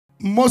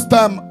Most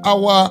time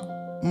our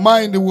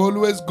mind will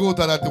always go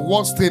that the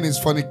worst thing is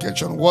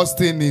fornication, worst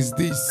thing is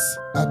this,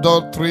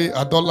 adultery,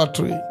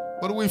 idolatry.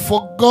 But we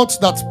forgot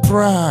that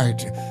pride,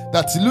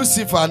 that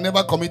Lucifer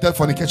never committed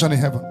fornication in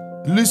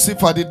heaven.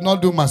 Lucifer did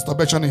not do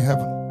masturbation in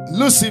heaven.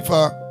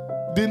 Lucifer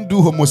didn't do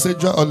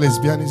homosexual or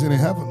lesbianism in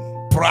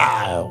heaven.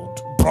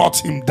 Pride brought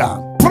him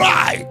down.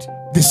 Pride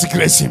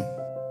disgraced him.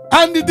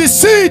 And the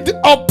seed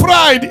of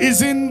pride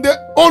is in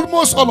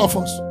almost all of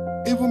us.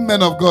 Even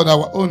men of God,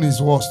 our own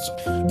is worst.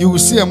 You will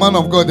see a man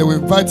of God, they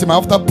will invite him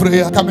after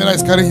prayer. Camera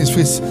is carrying his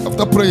face.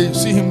 After prayer, you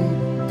see him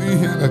doing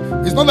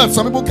here. It's not that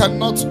some people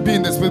cannot be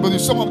in the spirit, but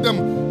some of them,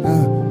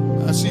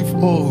 as if,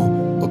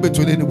 obey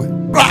to it anyway.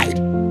 Pride.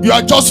 You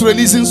are just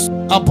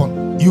releasing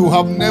upon. You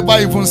have never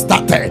even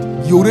started.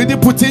 You already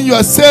put in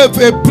yourself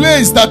a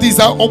place that is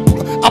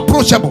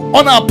approachable.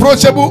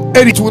 Unapproachable,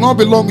 and it will not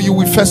belong. You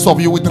will first off,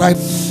 you will try.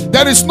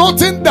 There is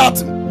nothing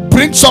that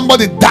brings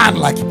somebody down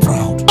like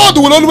proud. God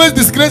will always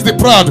disgrace the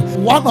proud.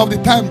 One of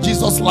the time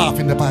Jesus laughed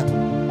in the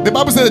Bible. The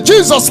Bible said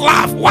Jesus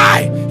laughed.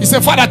 Why? He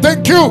said, Father,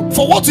 thank you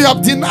for what you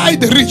have denied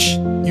the rich.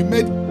 You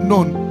made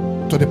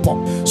known to the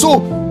poor. So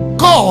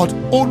God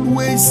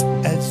always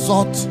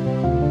exalts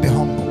the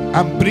humble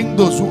and bring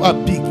those who are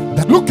big.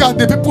 Look at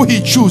the people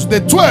he chose.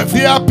 The 12,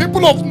 they are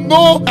people of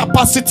no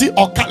capacity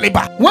or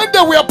caliber. When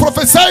they were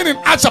prophesying in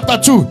Acts chapter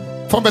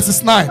 2 from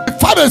verses 9, the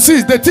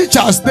Pharisees, the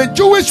teachers, the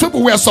Jewish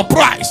people were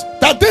surprised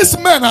that these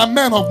men are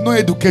men of no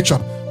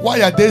education.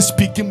 Why are they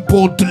speaking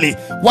boldly?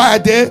 Why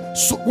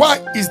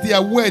is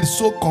their word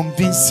so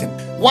convincing?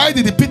 Why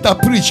did Peter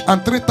preach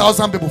and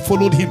 3,000 people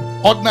followed him?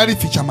 Ordinary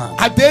fisherman.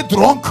 Are they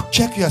drunk?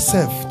 Check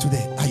yourself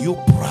today. Are you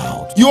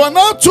proud? You are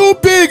not too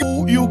big.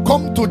 You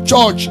come to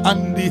church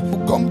and you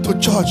come to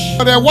church.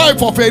 You're the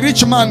wife of a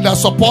rich man that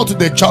supports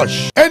the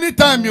church.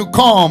 Anytime you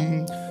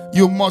come,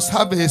 you must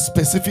have a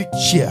specific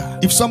chair.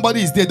 If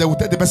somebody is there, they will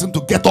tell the person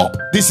to get up.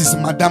 This is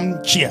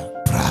Madame Chair.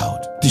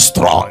 Proud.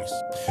 Destroys.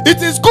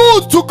 It is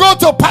good to go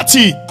to a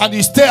party and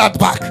you stay at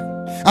back.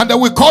 And they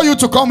will call you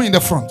to come in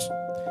the front.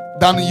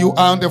 Then you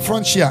are on the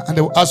front chair and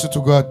they will ask you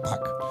to go at back.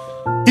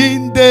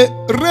 In the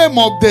realm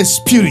of the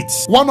spirit,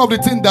 one of the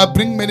things that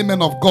bring many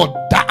men of God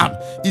down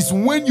is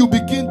when you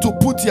begin to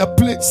put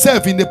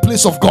yourself in the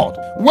place of God.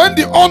 When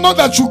the honor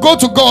that you go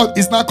to God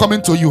is now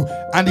coming to you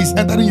and is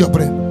entering your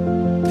brain,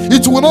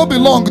 it will not be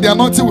long, the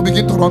anointing will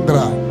begin to run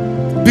dry.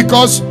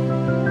 Because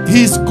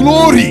his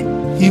glory,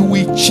 he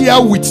will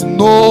share with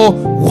no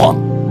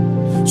one.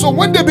 So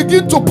when they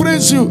begin to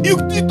praise you, you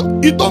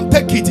don't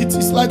take it.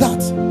 It's like that.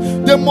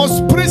 They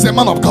must praise a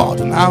man of God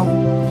now.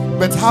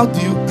 But how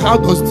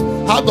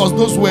does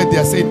those words they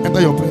are saying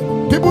enter your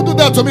brain? People do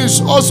that to me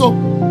also.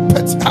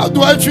 But how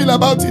do I feel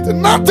about it?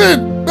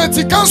 Nothing. But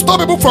he can't stop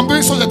people from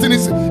doing such a thing.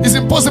 It's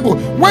impossible.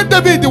 When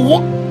David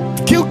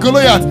killed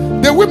Goliath,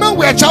 the women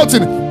were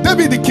shouting,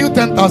 David killed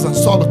 10,000,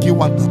 Saul killed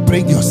 1,000.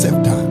 Bring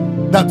yourself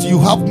down. That you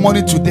have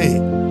money today,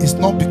 it's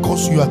not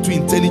because you are too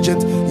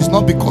intelligent. It's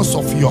not because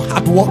of your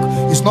hard work.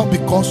 It's not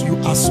because you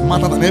are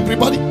smarter than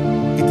everybody.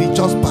 It is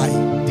just by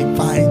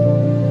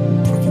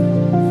divine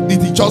proving. It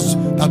is just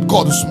that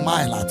God will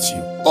smile at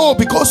you. Oh,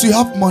 because you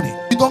have money,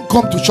 you don't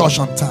come to church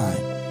on time.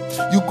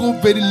 You go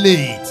very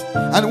late.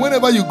 And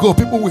whenever you go,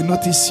 people will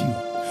notice you.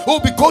 Oh,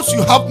 because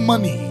you have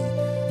money,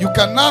 you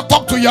can now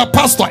talk to your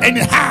pastor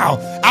anyhow.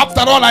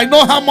 After all, I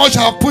know how much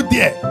I have put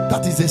there.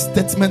 That is a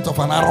statement of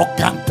an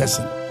arrogant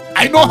person.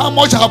 I know how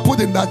much I have put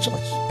in that church.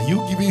 Are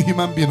you giving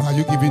human being or are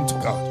you giving to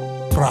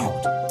God?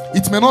 Proud.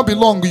 It may not be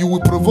long, you will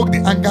provoke the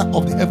anger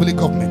of the heavenly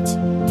government.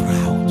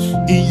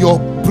 Proud. In your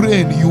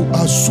brain, you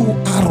are so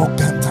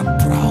arrogant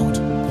and proud.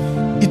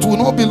 It will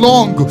not be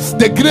long.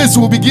 The grace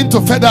will begin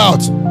to fade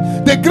out.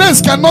 The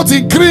grace cannot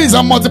increase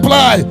and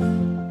multiply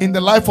in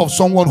the life of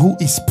someone who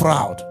is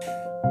proud.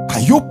 Are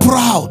you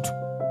proud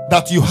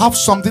that you have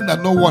something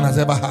that no one has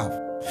ever had?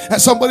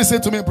 And somebody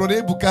said to me,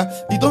 Brother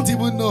Ebuka, you don't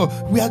even know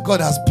where God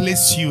has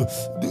placed you.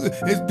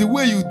 The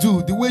way you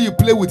do, the way you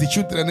play with the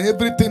children,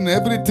 everything,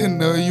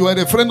 you are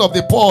a friend of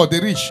the poor, the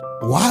rich.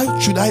 Why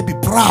should I be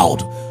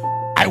proud?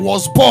 I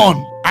was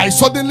born. I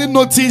suddenly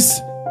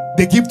noticed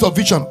the gift of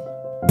vision,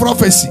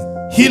 prophecy,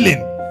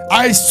 healing.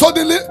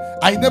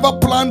 I never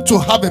planned to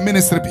have a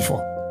ministry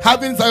before.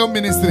 Having Zion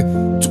ministry,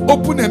 to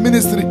open a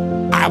ministry,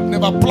 I have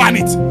never planned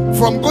it.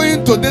 From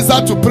going to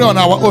desert to pray on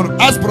our own.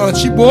 Ask Brother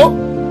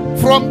Chibo.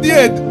 From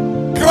there,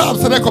 crowds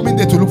started coming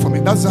there to look for me.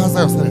 That's how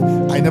I started.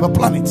 I never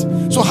planned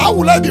it. So how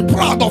will I be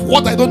proud of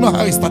what I don't know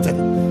how it started?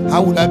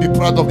 How will I be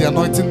proud of the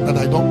anointing that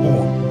I don't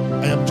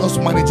own? I am just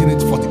managing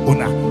it for the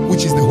owner,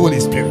 which is the Holy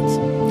Spirit.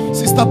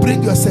 Sister,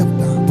 bring yourself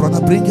down.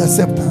 Brother, bring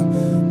yourself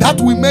down. That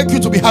will make you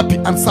to be happy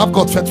and serve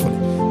God faithfully.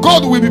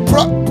 God will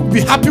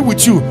be happy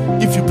with you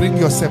if you bring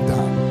yourself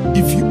down.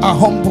 If you are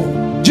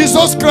humble.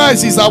 Jesus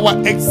Christ is our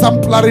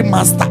exemplary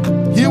master.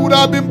 He would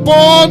have been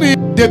born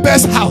in the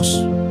best house,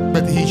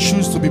 but he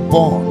chose to be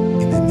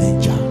born in a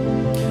manger.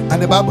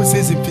 And the Bible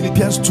says in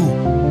Philippians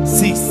 2,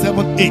 6,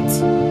 7, 8,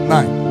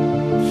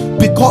 9,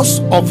 because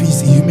of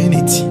his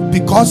humility,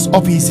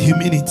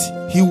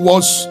 he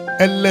was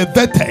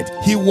elevated,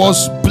 he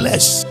was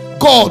blessed.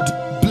 God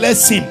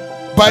blessed him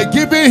by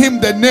giving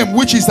him the name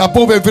which is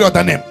above every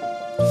other name,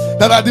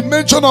 that at the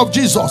mention of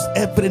Jesus,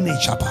 every knee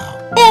shall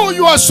bow. Oh,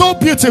 you are so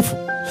beautiful,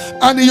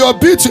 and your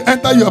beauty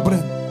enter your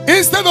brain.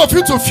 Instead of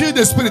you to feed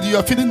the spirit, you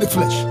are feeding the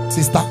flesh.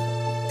 Sister,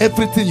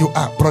 everything you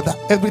are, brother,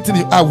 everything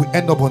you are will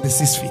end up on the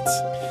 6 feet.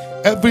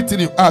 Everything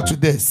you are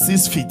today,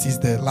 6 feet is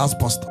the last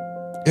bus stop.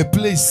 A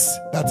place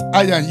that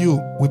I and you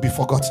will be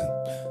forgotten.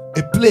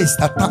 A place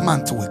that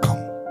torment will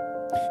come.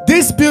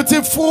 These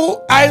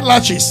beautiful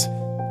eyelashes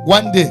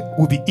one day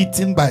will be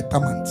eaten by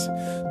torment.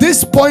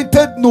 This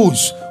pointed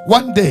nose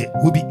one day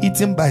will be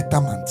eaten by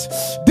torment.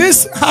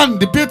 This hand,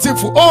 the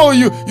beautiful, oh,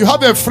 you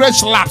have a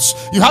fresh lapse,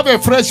 you have a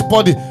fresh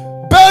body.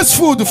 Best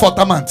food for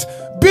torment.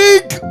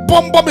 Big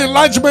bomb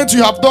enlargement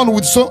you have done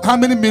with so how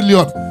many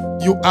million?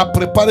 You are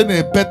preparing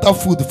a better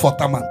food for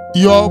torment.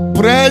 Your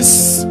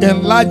breast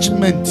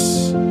enlargement,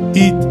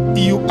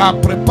 you are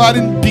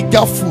preparing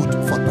bigger food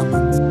for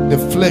torment. The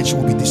flesh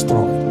will be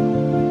destroyed.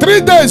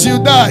 3 days you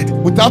died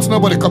without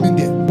nobody coming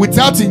there,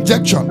 without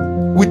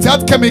injection,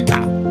 without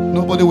chemical.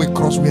 Nobody will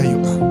cross where you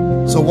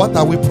are. So what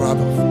are we proud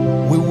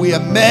of? We were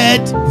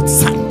made with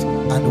sand,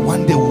 and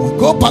one day we will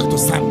go back to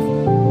sand,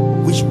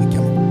 which we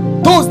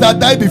came. Those that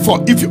died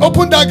before, if you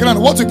open that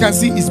ground, what you can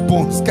see is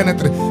bones,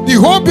 skeleton. The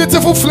whole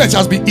beautiful flesh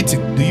has been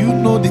eaten. Do you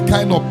know the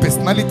kind of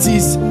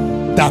personalities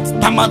that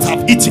Tamat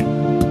have eaten?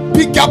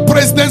 Bigger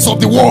presidents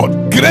of the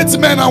world, great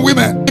men and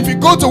women. If you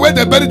go to where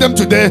they bury them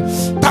today,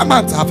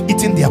 Tamat have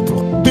eaten their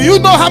blood. Do you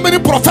know how many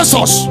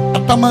professors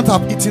that Tamat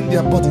have eaten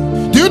their body?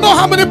 Do you know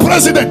how many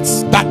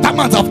presidents that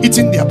Tamat have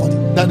eaten their body?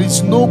 There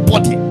is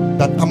nobody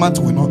that Tamat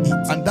will not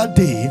eat. And that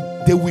day,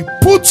 they will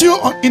put you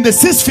in the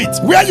 6 feet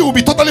where you will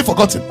be totally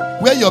forgotten,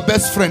 where your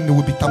best friend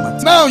will be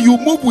Tamat. Now you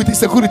move with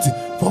insecurity.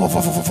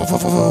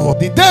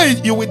 The day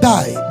you will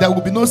die, there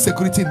will be no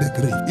security in the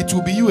grave. It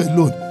will be you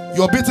alone.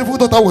 Your beautiful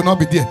daughter will not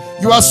be there.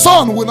 Your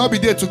son will not be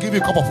there to give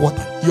you a cup of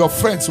water. Your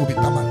friends will be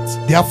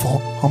Tamat.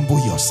 Therefore, humble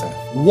yourself.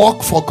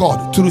 Work for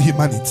God through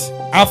humanity.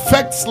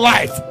 Affect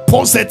life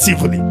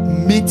positively.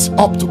 Meet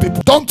up to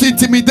people. Don't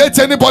intimidate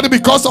anybody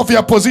because of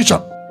your position.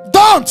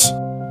 Don't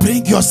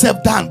bring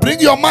yourself down.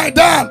 Bring your mind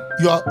down.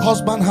 Your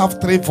husband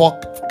have 3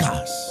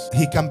 cars.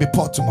 He can be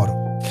poor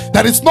tomorrow.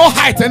 There is no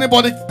height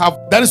anybody have.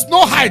 There is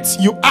no height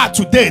you are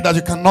today that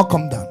you cannot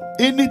come down.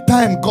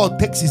 Anytime God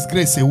takes his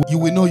grace away, you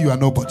will know you are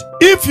nobody.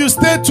 If you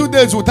stay 2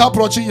 days without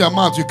approaching your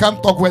mouth, you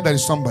can't talk where there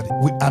is somebody.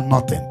 We are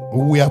nothing.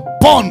 We are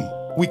born.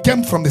 We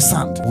came from the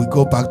sand. We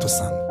go back to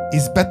sand.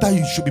 It's better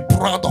you should be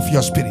proud of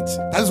your spirit.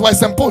 That is why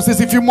St. Paul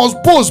says, if you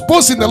must boast,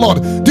 boast in the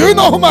Lord. Do you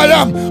know whom I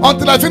am?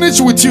 Until I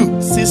finish with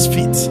you. 6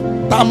 feet.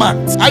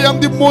 Tamant. I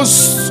am the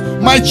most,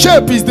 my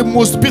shape is the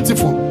most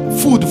beautiful.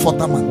 Food for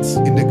Tamant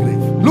in the grave.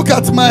 Look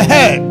at my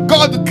hair.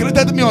 God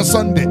created me on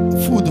Sunday.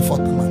 Food for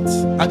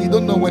Tamant. And you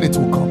don't know when it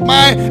will come.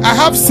 I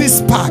have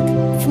 6-pack.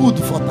 Food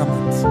for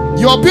Tamant.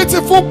 Your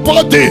beautiful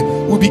body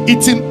will be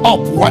eaten up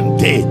one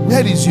day.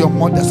 Where is your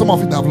mother? Some of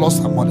you that have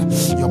lost her mother.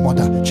 Your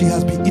mother, she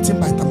has been eaten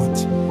by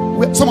Tamant.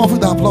 Some of you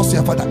that have lost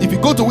your father, if you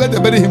go to where they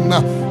bury him now,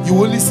 you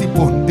only see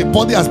bone. The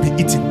body has been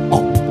eaten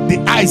up.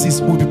 The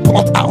eyes will be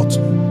brought out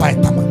by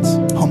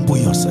Tamant. Humble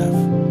yourself.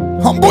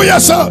 Humble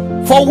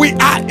yourself. For we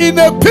are in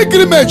a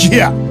pilgrimage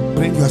here.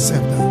 Bring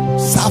yourself down.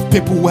 Serve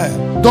people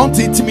well. Don't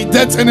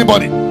intimidate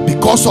anybody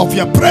because of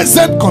your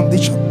present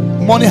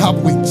condition. Money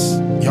have wings.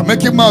 You're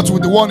making mouth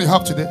with the one you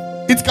have today.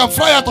 It can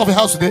fly out of a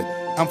house today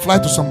and fly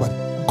to somebody.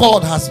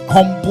 God has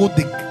humbled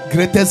the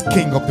greatest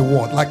king of the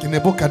world, like in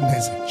Ebuka.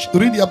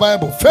 Read your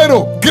Bible.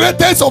 Pharaoh,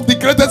 greatest of the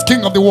greatest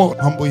king of the world.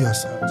 Humble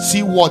yourself.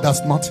 See what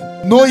as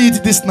nothing. Know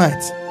it this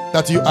night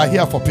that you are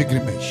here for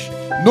pilgrimage.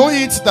 Know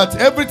it that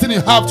everything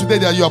you have today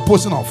that you are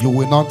posting off, you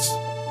will not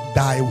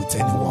die with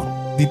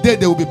anyone. The day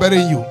they will be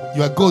burying you,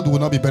 your gold will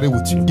not be buried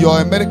with you. Your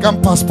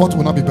American passport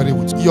will not be buried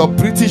with you. Your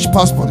British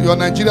passport, your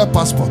Nigerian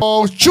passport.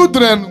 Your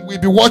children will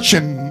be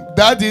watching.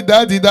 Daddy,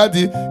 daddy,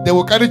 daddy. They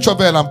will carry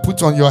shovel and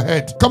put on your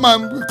head. Come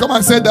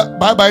and say that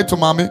bye-bye to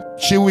mommy.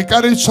 She will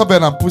carry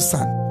shovel and put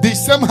sand. The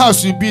same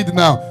house you build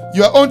now,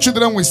 your own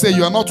children will say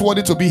you are not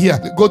worthy to be here.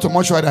 Go to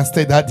mortuary and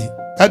stay, daddy.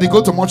 Daddy,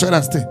 go to mortuary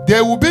and stay.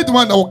 They will be the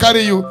one that will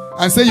carry you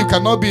and say you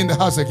cannot be in the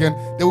house again.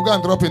 They will go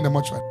and drop you in the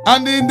mortuary.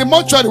 And in the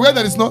mortuary where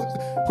there is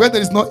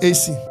no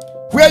AC,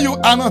 where you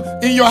are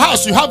not, in your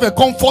house you have a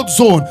comfort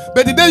zone,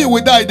 but the day you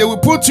will die, they will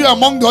put you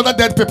among the other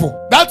dead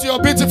people. That's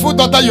your beautiful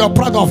daughter you are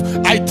proud of.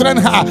 I train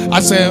her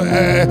as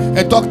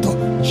a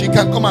doctor. She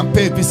can come and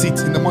pay a visit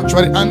in the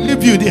mortuary and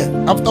leave you there.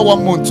 After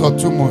 1 month or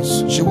 2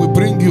 months, she will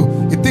bring you.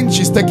 You think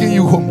she's taking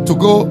you home to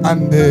go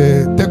and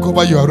take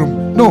over your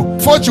room. No,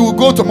 first she will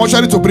go to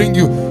mortuary to bring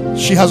you.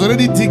 She has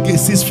already dig a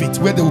 6 feet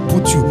where they will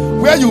put you,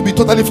 where you will be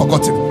totally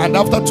forgotten. And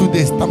after 2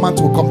 days,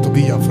 Tamant will come to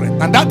be your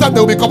friend. And that time they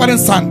will be covered in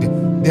sand.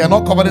 They are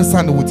not covered in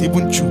sand with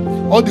even chew.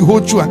 All the whole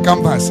chew and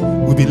canvas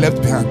will be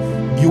left behind.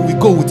 You will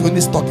go with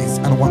only stockings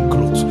and 1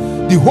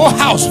 cloth. The whole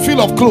house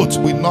full of clothes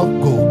will not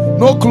go.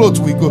 No clothes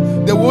will go.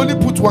 They will only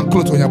put 1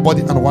 cloth on your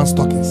body and 1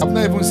 stockings. I've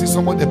never even seen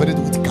somebody buried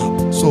with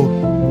cap. So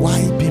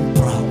why being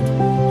proud?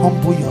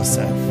 Humble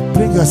yourself.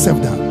 Bring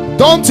yourself down.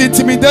 Don't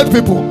intimidate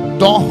people.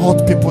 Don't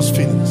hurt people's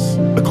feelings.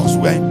 Because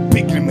we are in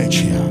pilgrimage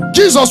here.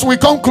 Jesus will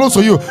come close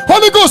to you.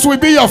 Holy Ghost will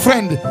be your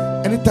friend.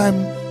 Anytime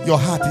your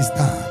heart is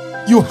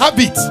down, you have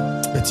it,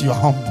 but you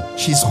are humble.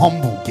 She's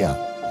humble, girl.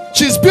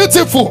 She's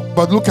beautiful,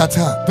 but look at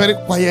her. Very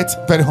quiet,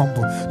 very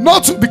humble.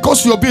 Not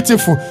because you're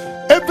beautiful.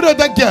 Every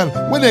other girl,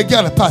 when a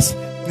girl pass,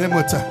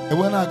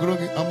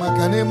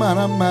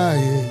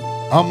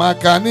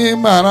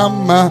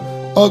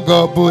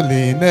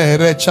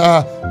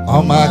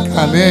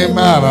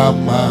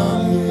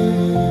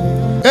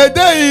 a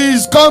day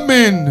is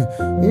coming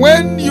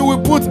when you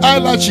will put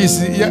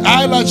eyelashes. Your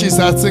eyelashes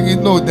are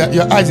saying no, that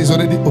your eyes is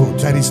already old.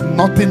 There is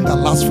nothing that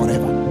lasts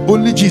forever.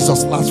 Only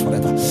Jesus lasts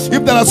forever.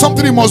 If there is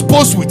something you must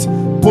boast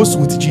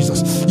with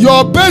Jesus.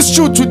 Your best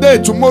shoe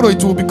today, tomorrow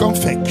it will become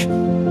fake.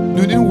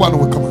 The new one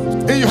will come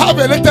out. If you have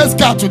a latest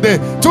car today,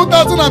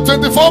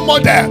 2024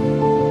 model.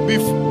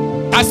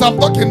 As I'm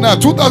talking now,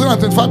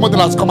 2025 model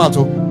has come out.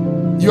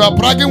 You are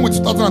bragging with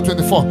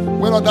 2024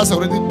 when others are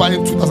already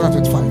buying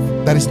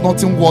 2025. There is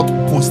nothing worth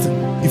boasting.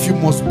 If you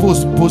must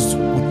boast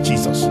with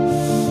Jesus.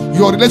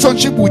 Your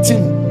relationship with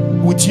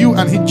him, with you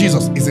and him,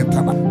 Jesus, is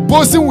eternal.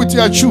 Boasting with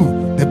your shoe,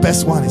 the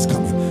best one is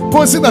coming.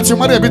 Boasting that you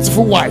marry a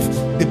beautiful wife,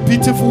 the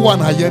beautiful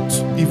one are yet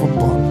to even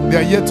born. They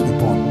are yet to be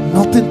born.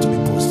 Nothing to be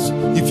boast.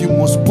 If you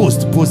must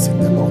boast in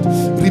the Lord.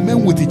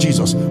 Remain with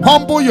Jesus.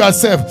 Humble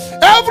yourself.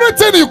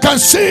 Everything you can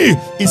see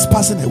is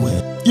passing away.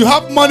 You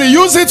have money,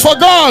 use it for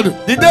God.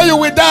 The day you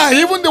will die,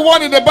 even the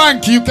one in the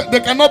bank, they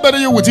cannot bury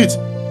you with it.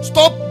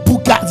 Stop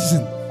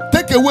buganism.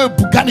 Take away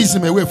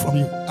buganism away from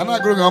you. I'm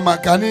not going on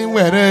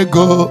where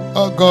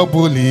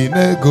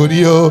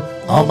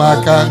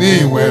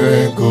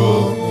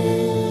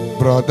go.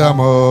 Brother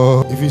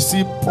Mo, if you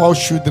see poor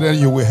children,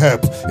 you will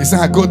help. You say,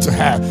 I go to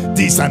her,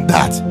 this and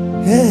that.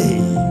 Hey,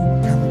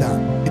 calm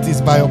down. It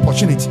is by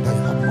opportunity that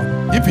you have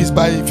money. If it's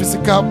by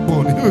physical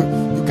bone,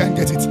 you can't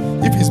get it.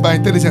 If it's by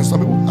intelligence, some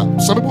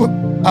people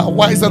are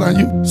wiser than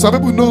you. Some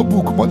people know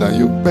book more than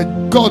you.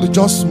 But God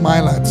just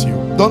smile at you.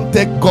 Don't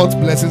take God's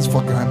blessings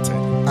for granted.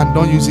 And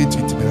don't use it to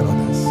intimidate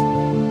others.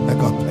 May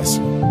God bless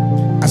you.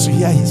 As you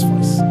hear his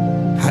voice,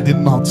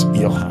 harden not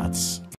your hearts.